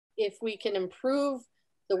if we can improve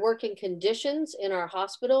the working conditions in our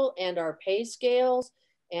hospital and our pay scales,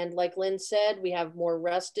 and like Lynn said, we have more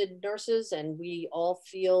rested nurses and we all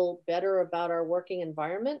feel better about our working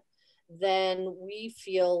environment, then we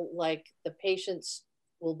feel like the patients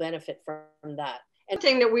will benefit from that. And the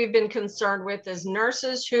thing that we've been concerned with is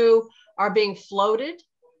nurses who are being floated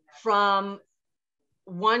from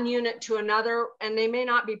one unit to another, and they may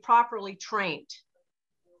not be properly trained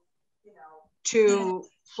to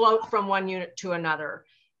float from one unit to another.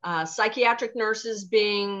 Psychiatric nurses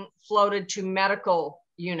being floated to medical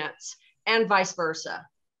units and vice versa.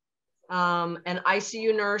 An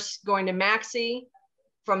ICU nurse going to Maxi,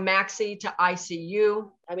 from Maxi to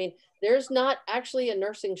ICU. I mean, there's not actually a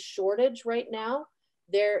nursing shortage right now.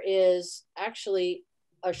 There is actually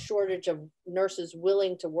a shortage of nurses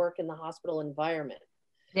willing to work in the hospital environment.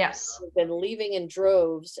 Yes. They've been leaving in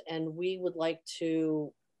droves, and we would like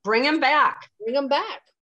to bring them back. Bring them back.